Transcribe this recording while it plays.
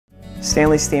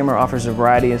Stanley Steemer offers a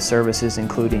variety of services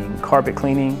including carpet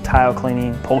cleaning, tile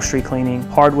cleaning, upholstery cleaning,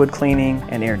 hardwood cleaning,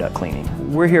 and air duct cleaning.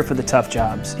 We're here for the tough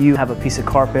jobs. Do you have a piece of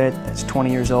carpet that's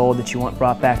 20 years old that you want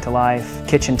brought back to life,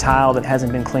 kitchen tile that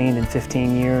hasn't been cleaned in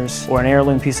 15 years, or an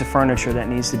heirloom piece of furniture that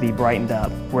needs to be brightened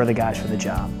up? We're the guys for the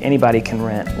job. Anybody can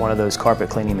rent one of those carpet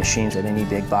cleaning machines at any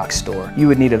big box store. You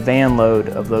would need a van load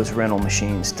of those rental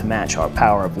machines to match our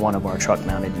power of one of our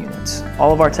truck-mounted units.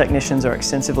 All of our technicians are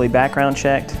extensively background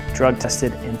checked, drug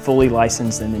tested, and fully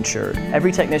licensed and insured.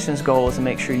 Every technician's goal is to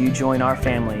make sure you join our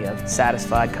family of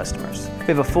satisfied customers. We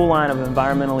have a full line of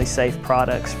environmentally safe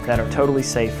products that are totally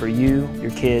safe for you, your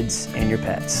kids, and your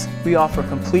pets. We offer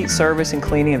complete service and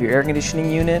cleaning of your air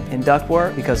conditioning unit and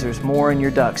ductwork because there's more in your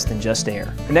ducts than just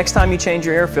air. The next time you change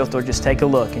your air filter, just take a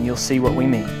look and you'll see what we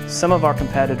mean. Some of our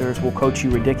competitors will quote you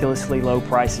ridiculously low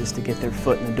prices to get their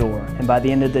foot in the door, and by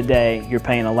the end of the day, you're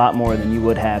paying a lot more than you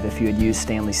would have if you had used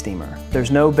Stanley Steemer.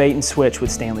 There's no bait and switch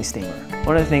with Stanley Steemer.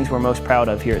 One of the things we're most proud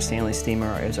of here at Stanley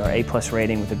Steemer is our A+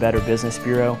 rating with the Better Business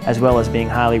Bureau, as well as being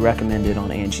highly recommended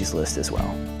on Angie's List as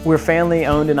well. We're family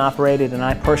owned and operated, and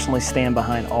I personally stand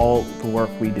behind all the work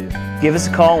we do. Give us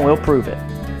a call and we'll prove it.